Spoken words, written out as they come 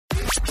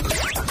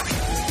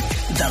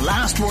The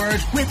Last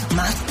Word with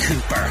Matt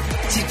Cooper.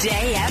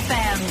 Today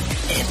FM.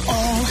 It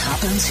all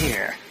happens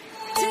here.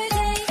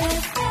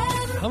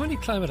 How many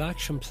climate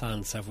action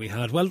plans have we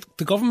had? Well,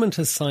 the government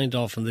has signed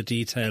off on the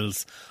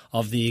details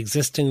of the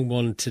existing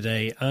one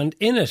today, and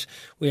in it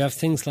we have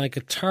things like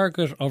a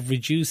target of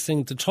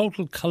reducing the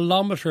total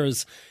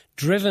kilometres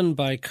driven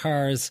by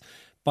cars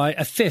by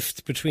a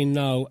fifth between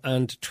now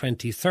and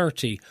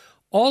 2030.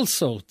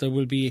 Also, there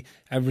will be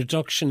a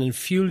reduction in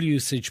fuel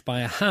usage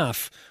by a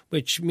half,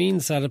 which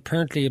means that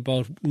apparently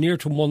about near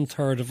to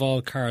 1/3 of all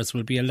cars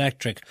will be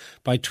electric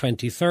by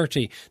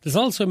 2030. There's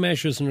also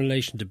measures in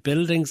relation to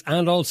buildings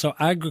and also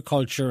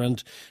agriculture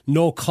and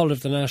no cull of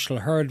the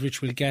national herd,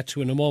 which we'll get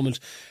to in a moment.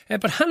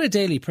 But Hannah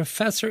Daly,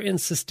 Professor in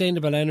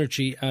Sustainable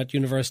Energy at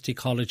University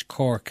College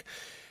Cork.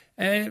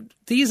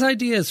 These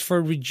ideas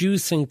for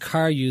reducing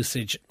car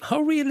usage,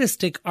 how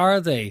realistic are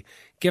they,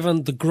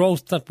 given the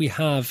growth that we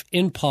have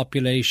in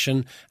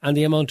population and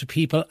the amount of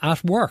people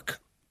at work?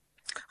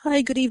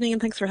 Hi, good evening,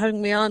 and thanks for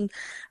having me on.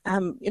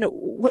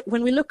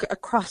 When we look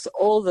across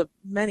all the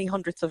many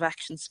hundreds of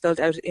actions spelled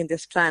out in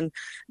this plan,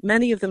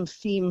 many of them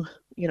seem,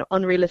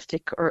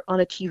 unrealistic or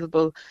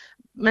unachievable.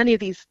 Many of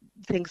these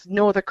things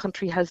no other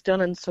country has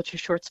done in such a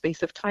short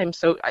space of time.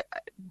 So,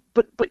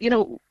 but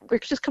we're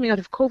just coming out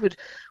of COVID.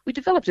 We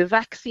developed a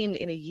vaccine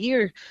in a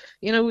year.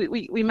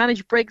 We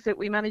managed Brexit.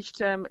 We managed,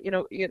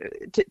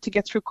 to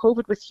get through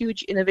COVID with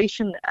huge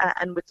innovation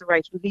and with the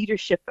right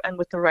leadership and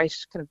with the right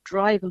kind of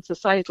drive and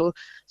societal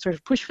sort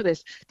of push for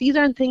this. These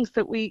aren't things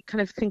that we kind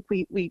of think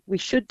we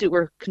should do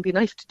or can be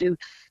nice to do.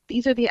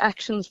 These are the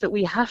actions that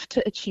we have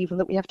to achieve and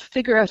that we have to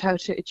figure out how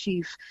to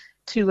achieve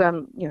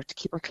to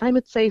keep our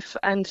climate safe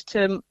and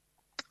to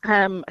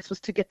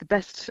to get the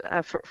best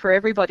for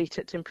everybody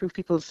to improve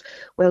people's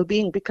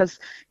well-being, because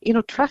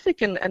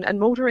traffic and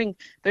motoring,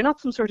 they're not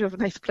some sort of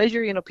nice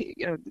pleasure.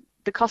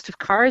 The cost of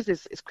cars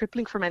is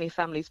crippling for many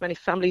families. Many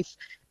families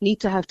need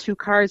to have two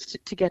cars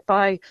to get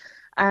by.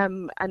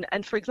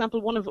 And for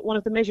example, one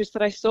of the measures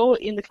that I saw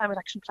in the climate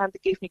action plan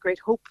that gave me great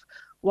hope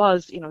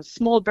was,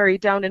 small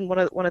buried down in one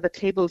of the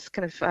tables,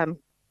 kind of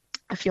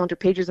a few hundred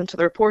pages into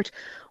the report,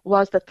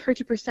 was that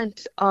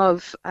 30%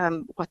 of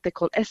what they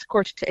call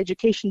escort to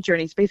education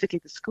journeys, basically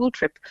the school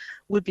trip,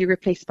 would be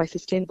replaced by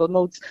sustainable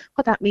modes.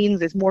 What that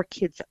means is more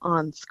kids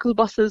on school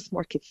buses,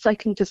 more kids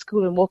cycling to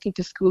school and walking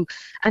to school.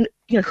 And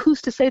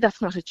who's to say that's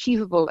not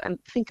achievable?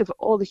 And think of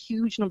all the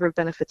huge number of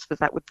benefits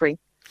that would bring.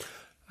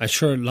 I'm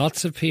sure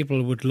lots of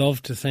people would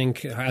love to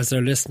think, as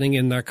they're listening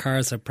in their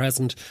cars at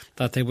present,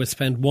 that they would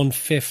spend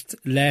 1/5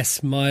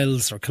 less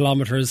miles or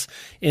kilometres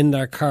in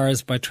their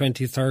cars by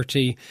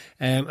 2030.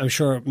 I'm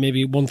sure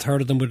maybe 1/3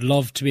 of them would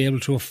love to be able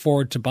to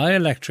afford to buy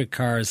electric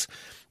cars.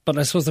 But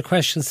I suppose the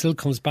question still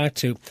comes back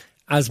to,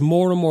 as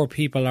more and more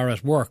people are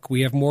at work, we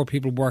have more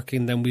people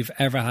working than we've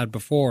ever had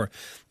before.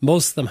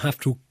 Most of them have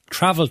to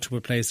travel to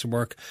a place of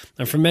work,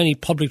 and for many,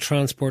 public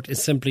transport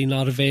is simply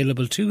not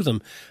available to them.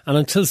 And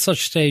until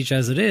such stage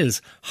as it is,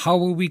 how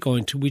are we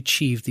going to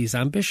achieve these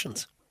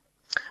ambitions?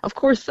 Of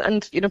course,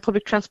 and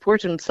public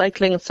transport and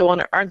cycling and so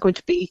on aren't going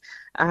to be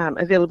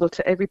available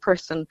to every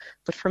person,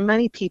 but for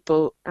many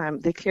people,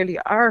 they clearly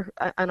are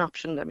an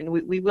option. I mean,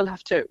 we will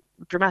have to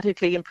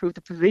dramatically improve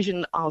the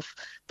provision of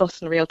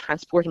bus and rail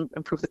transport and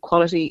improve the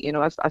quality.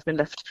 I've been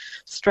left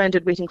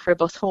stranded waiting for a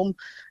bus home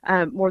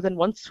more than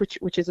once,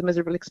 which is a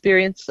miserable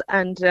experience,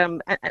 and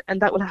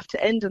that will have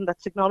to end, and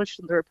that's acknowledged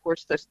in the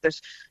report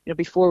that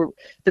before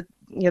that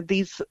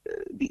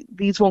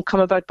these won't come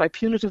about by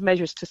punitive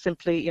measures to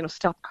simply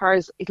stop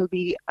cars. It'll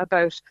be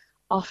about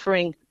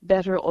offering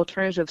better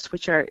alternatives,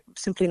 which are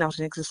simply not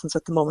in existence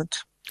at the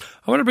moment.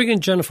 I want to bring in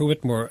Jennifer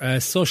Whitmore,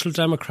 Social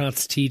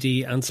Democrats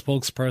TD and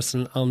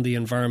spokesperson on the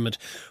environment.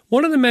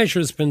 One of the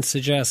measures been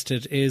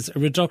suggested is a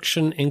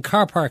reduction in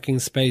car parking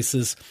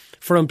spaces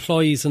for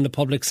employees in the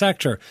public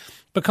sector,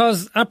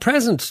 because at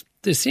present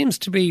there seems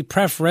to be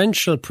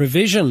preferential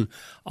provision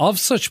of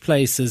such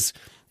places,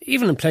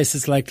 even in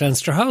places like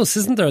Leinster House,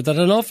 isn't there, that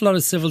an awful lot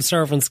of civil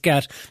servants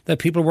get that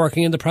people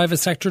working in the private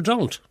sector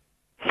don't?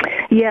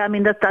 Yeah, I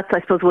mean, that's I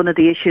suppose, one of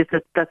the issues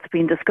that's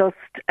been discussed,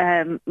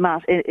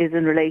 Matt, is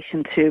in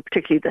relation to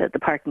particularly the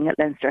parking at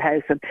Leinster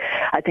House. And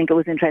I think it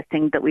was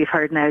interesting that we've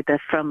heard now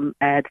that from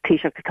the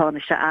Taoiseach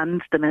Taoiseach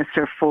and the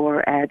Minister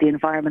for the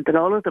Environment, that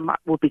all of them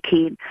would be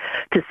keen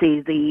to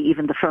see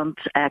even the front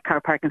car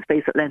parking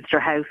space at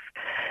Leinster House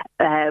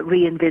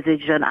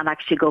re-envisaged and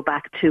actually go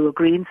back to a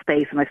green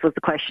space. And I suppose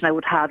the question I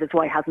would have is,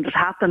 why hasn't it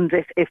happened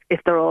if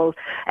they're all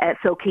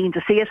so keen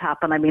to see it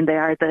happen? I mean, they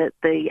are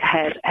the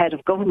head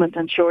of government,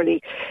 and surely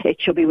it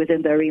should be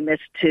within their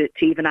remit to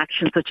even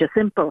action such a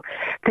simple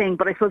thing.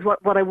 But I suppose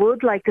what I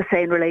would like to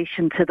say in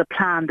relation to the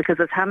plan, because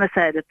as Hannah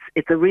said,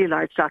 it's a real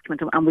large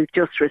document and we've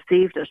just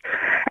received it.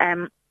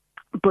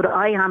 But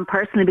I am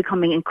personally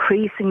becoming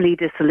increasingly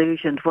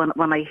disillusioned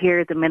when I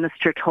hear the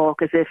Minister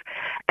talk as if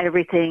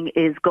everything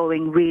is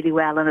going really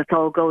well and it's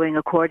all going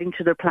according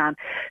to their plan.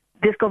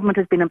 This government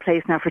has been in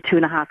place now for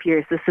 2.5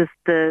 years. This is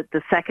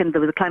the second.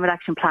 There was a climate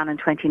action plan in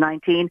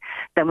 2019.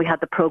 Then we had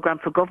the programme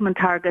for government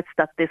targets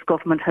that this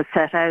government has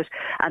set out.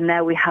 And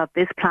now we have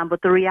this plan.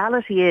 But the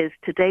reality is,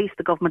 to date,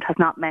 the government has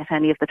not met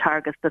any of the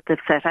targets that they've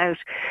set out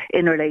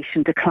in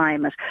relation to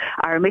climate.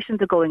 Our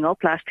emissions are going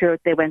up. Last year,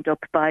 they went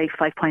up by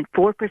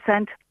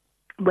 5.4%.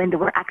 when they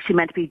were actually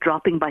meant to be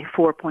dropping by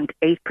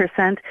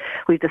 4.8%.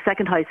 We have the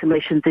second highest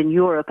emissions in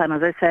Europe, and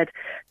as I said,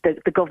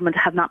 the government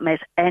have not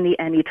met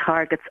any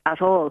targets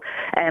at all.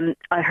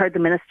 I heard the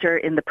minister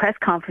in the press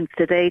conference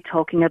today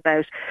talking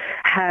about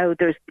how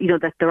there's,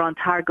 that they're on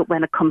target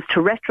when it comes to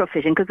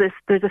retrofitting, because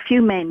there's a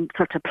few main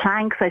sort of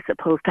planks, I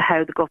suppose, to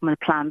how the government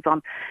plans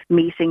on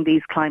meeting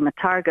these climate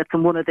targets,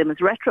 and one of them is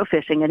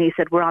retrofitting, and he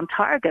said we're on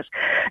target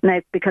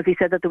now, because he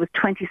said that there was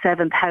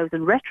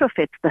 27,000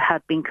 retrofits that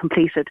had been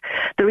completed.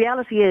 The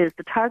reality is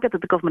the target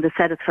that the government has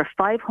set is for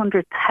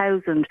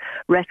 500,000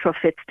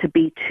 retrofits to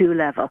B2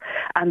 level,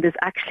 and there's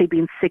actually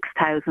been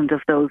 6,000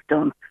 of those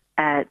done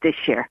this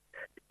year.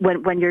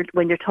 When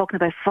you're talking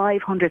about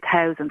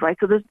 500,000, right?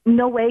 So there's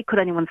no way could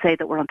anyone say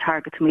that we're on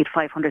target to meet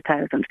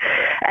 500,000.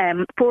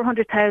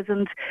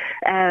 400,000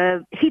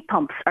 heat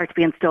pumps are to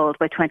be installed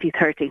by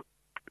 2030.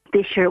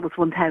 This year it was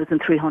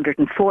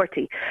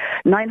 1,340.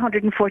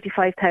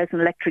 945,000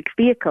 electric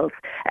vehicles.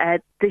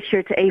 This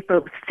year to April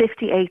it was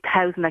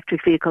 58,000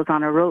 electric vehicles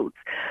on our roads.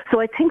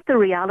 So I think the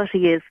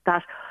reality is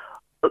that,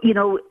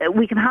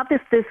 we can have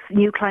this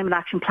new climate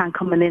action plan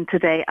coming in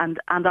today, and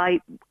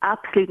I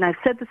absolutely, and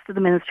I've said this to the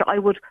minister, I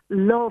would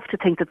love to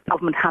think that the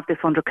government have this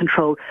under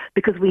control,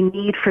 because we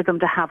need for them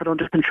to have it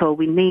under control.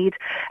 We need,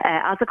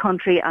 as a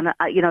country and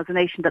as a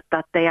nation,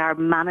 that they are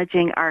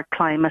managing our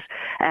climate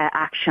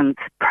actions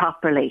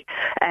properly.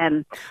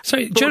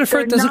 Sorry,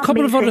 Jennifer, there's a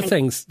couple of other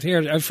things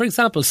here. For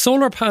example,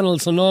 solar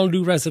panels on all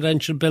new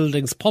residential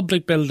buildings,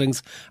 public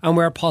buildings, and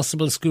where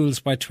possible schools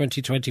by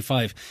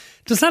 2025.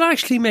 Does that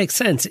actually make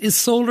sense? Is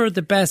solar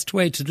the best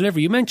way to deliver?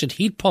 You mentioned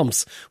heat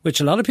pumps, which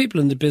a lot of people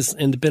in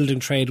the building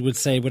trade would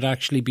say would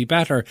actually be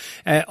better.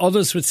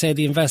 Others would say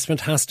the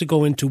investment has to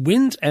go into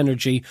wind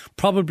energy,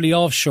 probably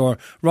offshore,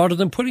 rather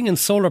than putting in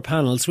solar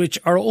panels, which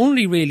are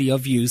only really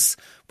of use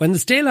when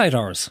there's daylight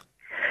hours.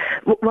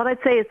 What I'd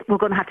say is we're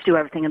going to have to do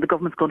everything, and the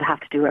government's going to have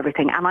to do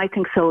everything. And I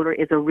think solar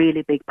is a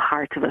really big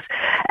part of it.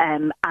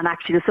 And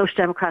actually the Social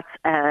Democrats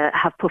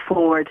have put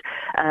forward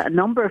a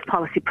number of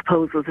policy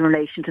proposals in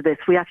relation to this.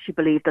 We actually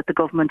believe that the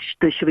government,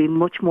 there should be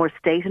much more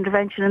state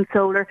intervention in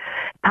solar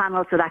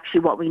panels, that actually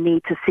what we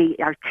need to see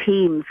are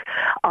teams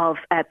of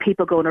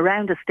people going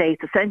around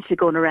estates, essentially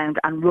going around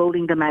and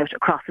rolling them out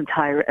across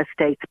entire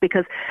estates.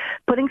 Because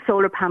putting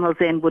solar panels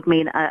in would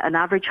mean an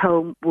average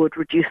home would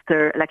reduce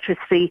their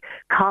electricity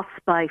costs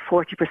by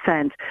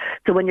 40%.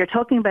 So when you're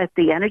talking about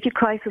the energy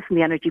crisis and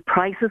the energy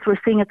prices we're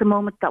seeing at the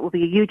moment, that will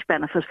be a huge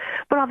benefit.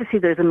 But obviously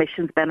there's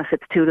emissions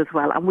benefits to it as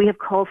well. And we have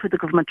called for the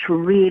government to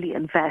really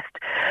invest,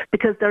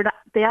 because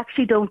they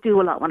actually don't do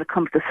a lot when it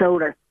comes to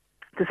solar,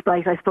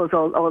 despite, I suppose,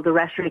 all the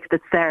rhetoric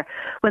that's there.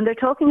 When they're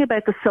talking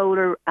about the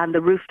solar and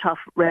the rooftop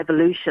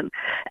revolution,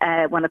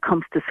 when it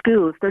comes to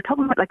schools, they're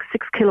talking about like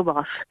 6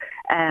 kilowatt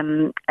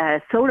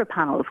solar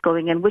panels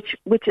going in, which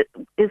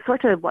is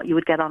sort of what you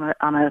would get on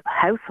a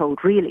household,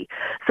 really.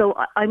 So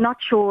I'm not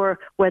sure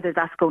whether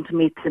that's going to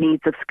meet the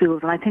needs of schools.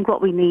 And I think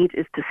what we need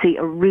is to see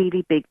a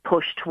really big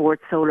push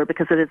towards solar,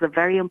 because it is a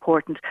very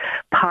important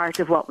part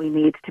of what we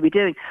need to be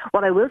doing.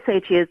 What I will say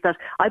to you is that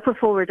I put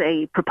forward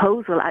a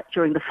proposal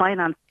during the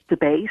finance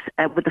debate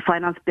with the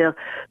finance bill,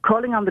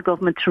 calling on the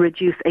government to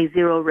reduce a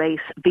zero rate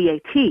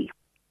VAT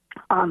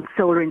on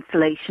solar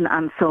installation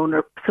and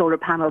solar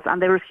panels,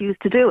 and they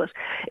refused to do it.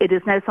 It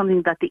is now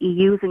something that the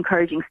EU is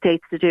encouraging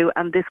states to do,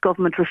 and this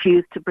government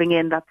refused to bring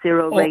in that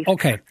zero rate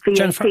VAT.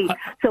 Jennifer,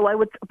 so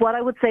what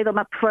I would say, though,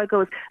 Matt, before I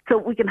go, is so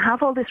we can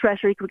have all this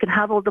rhetoric, we can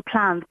have all the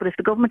plans, but if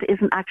the government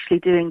isn't actually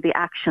doing the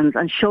actions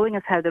and showing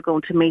us how they're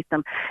going to meet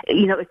them,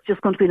 it's just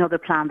going to be another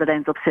plan that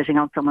ends up sitting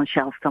on someone's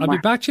shelf somewhere. I'll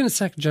be back to you in a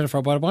second,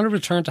 Jennifer, but I want to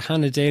return to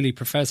Hannah Daly,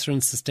 Professor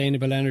in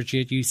Sustainable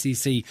Energy at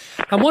UCC.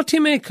 And what do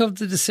you make of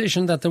the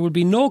decision that there will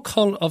be no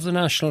cull of the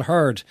national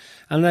herd,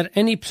 and that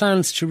any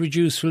plans to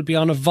reduce will be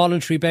on a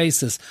voluntary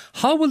basis?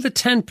 How will the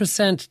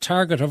 10%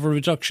 target of a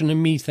reduction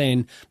in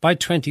methane by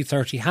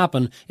 2030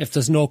 happen if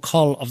there's no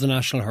cull of the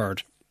national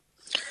herd?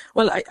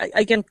 Well,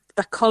 again,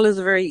 that cull is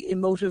a very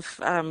emotive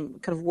kind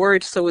of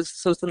word. So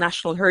is the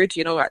national herd.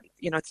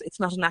 It's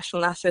not a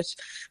national asset.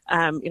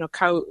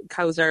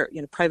 Cows are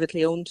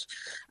privately owned,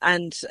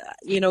 and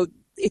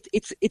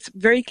It's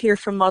very clear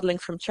from modelling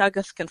from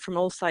Teagasc and from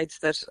all sides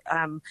that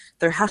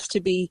there has to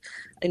be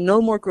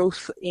no more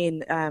growth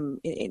in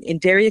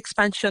dairy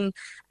expansion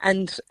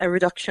and a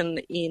reduction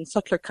in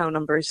suckler cow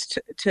numbers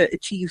to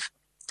achieve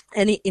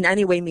in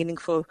any way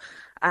meaningful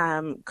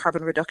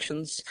carbon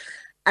reductions.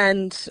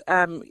 And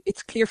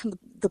it's clear from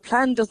the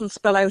plan doesn't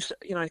spell out,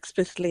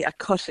 explicitly a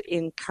cut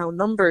in cow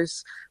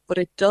numbers, but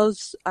it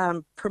does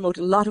promote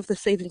a lot of the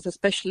savings,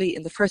 especially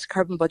in the first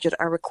carbon budget,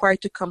 are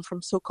required to come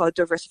from so-called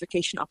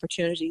diversification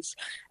opportunities.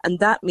 And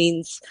that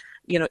means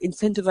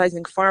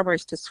incentivizing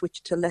farmers to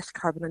switch to less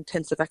carbon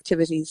intensive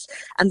activities.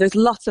 And there's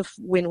lots of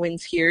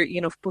win-wins here,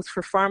 both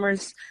for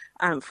farmers,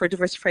 for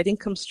diversified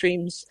income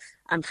streams,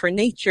 and for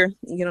nature,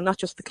 not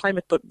just the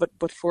climate,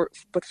 but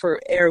for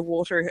air,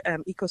 water,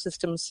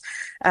 ecosystems,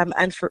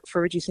 and for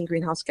reducing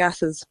greenhouse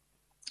gases.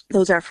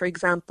 Those are, for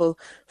example,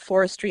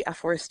 forestry,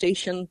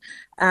 afforestation,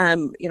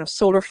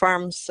 solar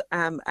farms,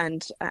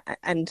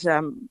 and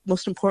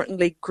most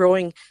importantly,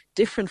 growing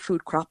different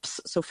food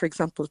crops. So, for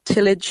example,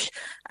 tillage.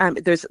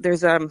 There's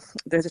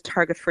a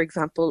target, for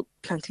example,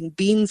 planting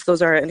beans.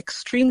 Those are an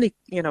extremely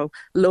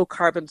low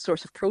carbon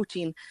source of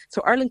protein.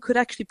 So Ireland could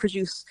actually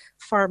produce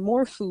far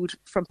more food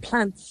from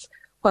plants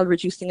while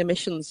reducing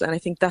emissions, and I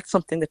think that's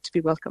something that's to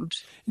be welcomed.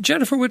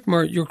 Jennifer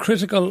Whitmore, you're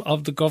critical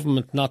of the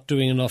government not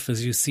doing enough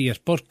as you see it,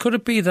 but could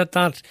it be that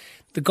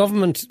the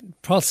government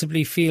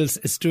possibly feels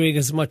it's doing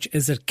as much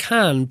as it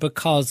can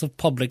because of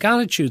public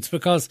attitudes?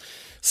 Because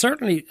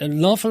certainly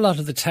an awful lot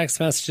of the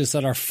text messages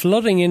that are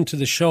flooding into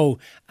the show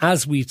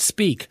as we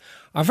speak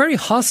are very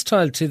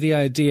hostile to the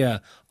idea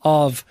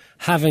of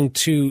having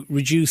to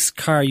reduce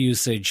car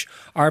usage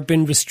or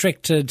been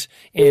restricted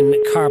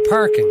in car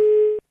parking.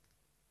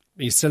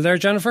 Are you still there,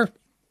 Jennifer?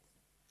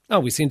 Oh,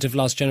 we seem to have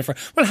lost Jennifer.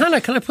 Well,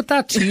 Hannah, can I put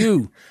that to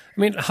you? I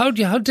mean, how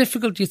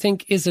difficult do you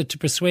think is it to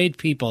persuade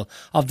people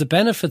of the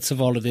benefits of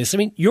all of this? I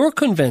mean, you're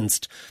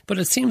convinced, but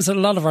it seems that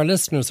a lot of our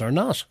listeners are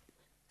not.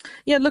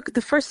 Yeah, look,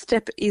 the first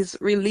step is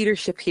real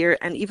leadership here.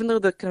 And even though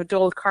the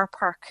Dáil car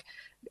park,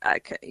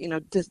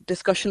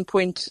 discussion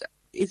point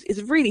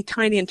is really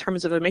tiny in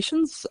terms of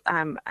emissions,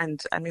 and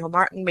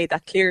Martin made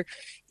that clear,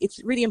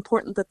 it's really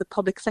important that the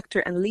public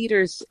sector and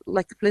leaders,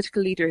 like the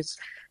political leaders,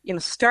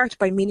 start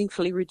by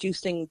meaningfully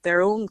reducing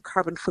their own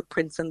carbon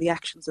footprints and the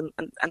actions. And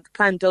the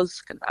plan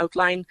does kind of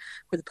outline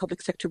where the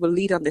public sector will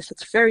lead on this.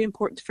 It's very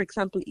important, for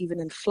example, even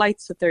in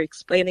flights, that they're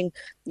explaining,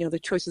 the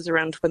choices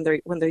around when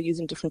they're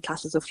using different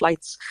classes of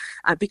flights,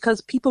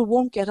 because people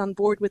won't get on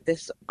board with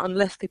this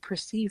unless they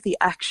perceive the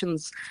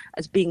actions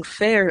as being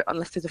fair,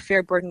 unless there's a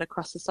fair burden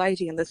across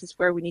society. And this is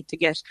where we need to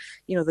get,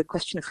 the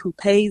question of who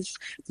pays,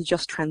 the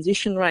just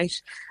transition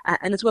right,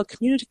 and as well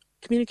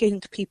communicating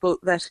to people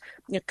that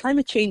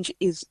climate change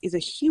is a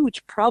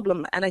huge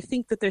problem. And I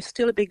think that there's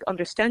still a big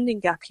understanding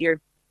gap here.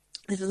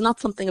 This is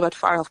not something about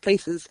far off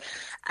places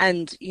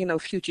and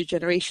future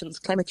generations.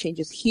 Climate change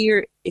is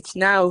here, it's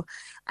now,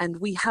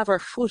 and we have our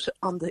foot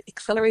on the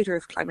accelerator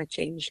of climate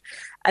change.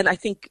 And I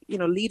think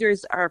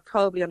leaders are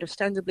probably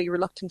understandably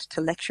reluctant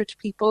to lecture to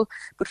people.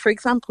 But for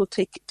example,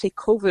 take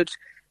COVID.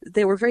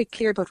 They were very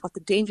clear about what the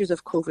dangers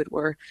of COVID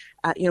were,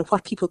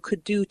 what people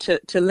could do to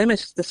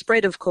limit the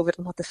spread of COVID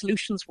and what the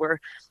solutions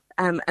were.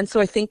 And so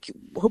I think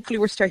hopefully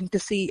we're starting to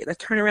see a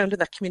turnaround in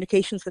that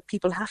communications, that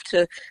people have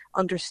to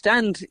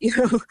understand,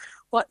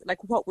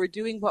 what we're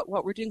doing, what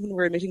we're doing when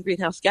we're emitting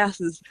greenhouse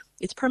gases.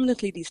 It's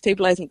permanently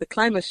destabilizing the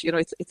climate.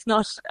 It's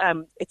not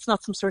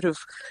some sort of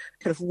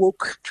kind of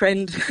woke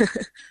trend.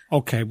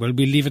 Okay, well,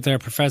 we'll leave it there.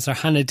 Professor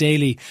Hannah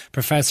Daly,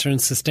 Professor in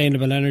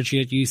Sustainable Energy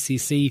at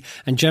UCC,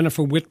 and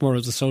Jennifer Whitmore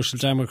of the Social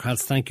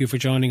Democrats. Thank you for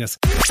joining us.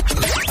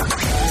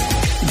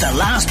 The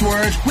Last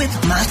Word with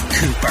Matt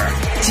Cooper.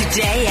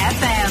 Today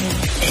FM.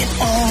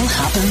 It all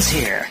happens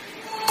here.